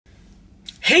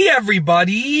Hey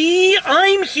everybody,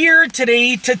 I'm here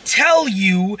today to tell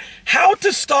you how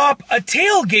to stop a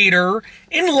tailgater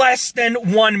in less than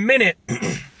 1 minute.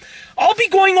 I'll be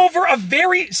going over a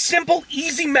very simple,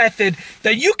 easy method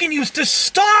that you can use to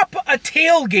stop a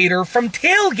tailgater from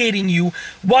tailgating you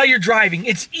while you're driving.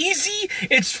 It's easy,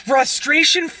 it's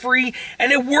frustration-free,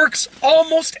 and it works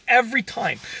almost every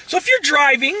time. So if you're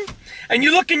driving and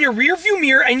you look in your rearview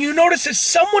mirror and you notice that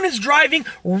someone is driving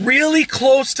really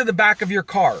close to the back of your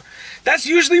car, that's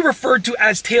usually referred to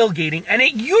as tailgating, and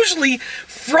it usually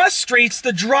frustrates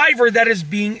the driver that is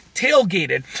being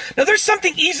tailgated. Now, there's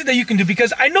something easy that you can do,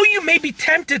 because I know you may be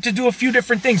tempted to do a few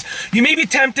different things. You may be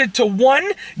tempted to,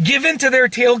 one, give in to their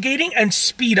tailgating and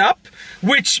speed up,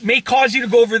 which may cause you to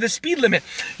go over the speed limit.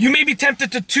 You may be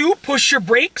tempted to, two, push your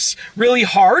brakes really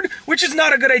hard, which is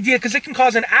not a good idea because it can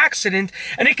cause an accident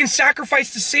and it can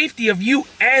sacrifice the safety of you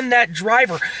and that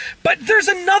driver. But there's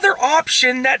another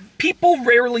option that people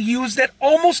rarely use that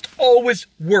almost always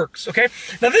works, okay?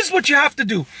 Now, this is what you have to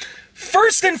do.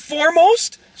 First and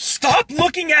foremost, stop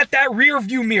looking at that rear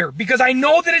view mirror, because I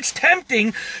know that it's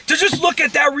tempting to just look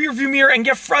at that rear view mirror and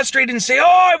get frustrated and say, oh,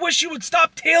 I wish you would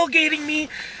stop tailgating me.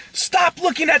 Stop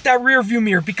looking at that rear view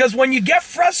mirror, because when you get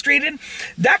frustrated,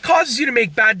 that causes you to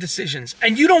make bad decisions.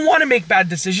 And you don't want to make bad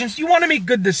decisions. You want to make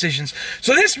good decisions.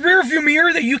 So this rear view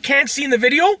mirror that you can't see in the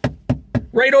video,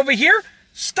 right over here,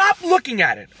 stop looking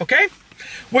at it, okay?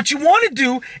 What you want to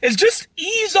do is just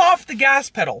ease off the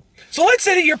gas pedal. So let's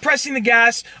say that you're pressing the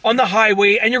gas on the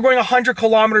highway and you're going 100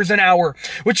 kilometers an hour.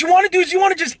 What you want to do is you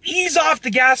want to just ease off the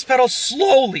gas pedal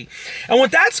slowly. And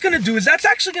what that's going to do is that's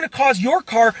actually going to cause your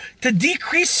car to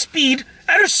decrease speed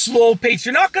at a slow pace.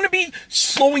 You're not going to be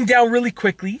slowing down really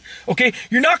quickly, okay?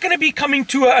 You're not going to be coming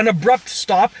to an abrupt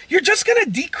stop. You're just going to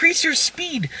decrease your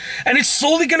speed, and it's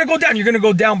slowly going to go down. You're going to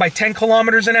go down by 10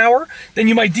 kilometers an hour, then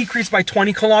you might decrease by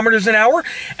 20 kilometers an hour,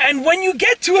 and when you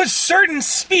get to a certain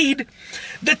speed,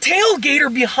 the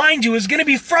tailgater behind you is going to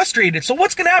be frustrated. So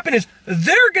what's going to happen is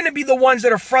they're going to be the ones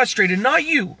that are frustrated, not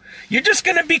you. You're just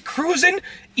going to be cruising,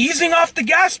 easing off the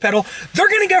gas pedal. They're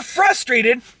going to get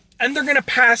frustrated, and they're going to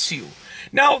pass you.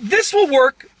 Now, this will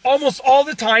work almost all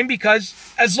the time, because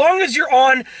as long as you're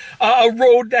on a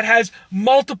road that has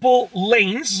multiple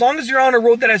lanes, as long as you're on a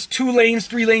road that has 2 lanes,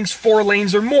 3 lanes, 4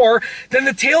 lanes or more, then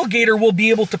the tailgater will be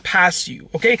able to pass you,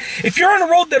 okay? If you're on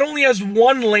a road that only has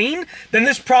 1 lane, then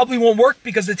this probably won't work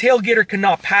because the tailgater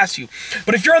cannot pass you.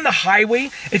 But if you're on the highway,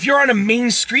 if you're on a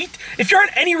main street, if you're on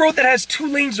any road that has 2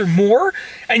 lanes or more,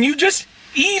 and you just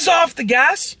ease off the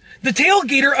gas, the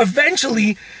tailgater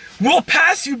eventually will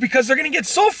pass you, because they're going to get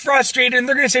so frustrated and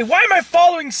they're going to say, why am I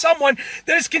following someone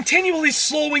that is continually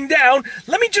slowing down?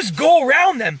 Let me just go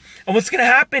around them. And what's going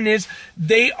to happen is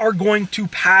they are going to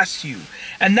pass you.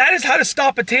 And that is how to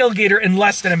stop a tailgater in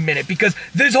less than a minute, because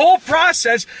this whole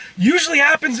process usually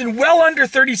happens in well under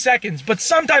 30 seconds, but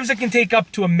sometimes it can take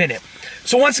up to a minute.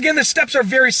 So once again, the steps are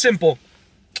very simple.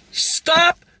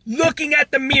 Stop looking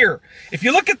at the mirror. If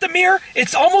you look at the mirror,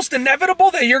 it's almost inevitable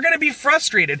that you're going to be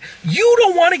frustrated. You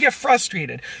don't want to get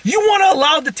frustrated. You want to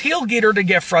allow the tailgater to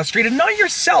get frustrated, not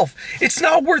yourself. It's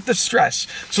not worth the stress.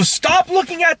 So stop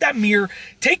looking at that mirror,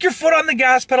 take your foot on the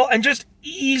gas pedal, and just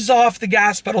ease off the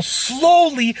gas pedal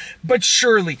slowly but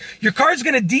surely. Your car is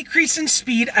going to decrease in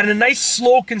speed at a nice,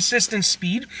 slow, consistent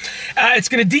speed. It's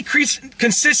going to decrease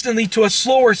consistently to a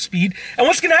slower speed. And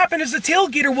what's going to happen is the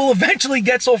tailgater will eventually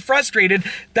get so frustrated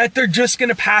that they're just going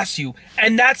to pass you.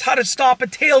 And that's how to stop a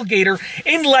tailgater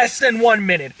in less than 1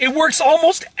 minute. It works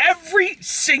almost every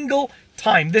single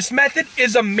time. This method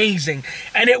is amazing,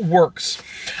 and it works.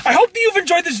 I hope that you've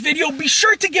enjoyed this video. Be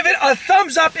sure to give it a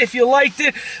thumbs up if you liked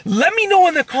it. Let me know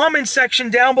in the comment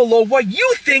section down below what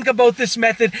you think about this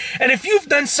method, and if you've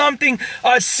done something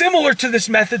similar to this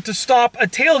method to stop a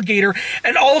tailgater.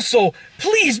 And also,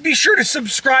 please be sure to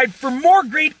subscribe for more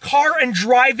great car and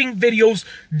driving videos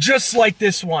just like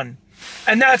this one.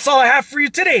 And that's all I have for you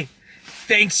today.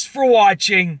 Thanks for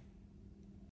watching.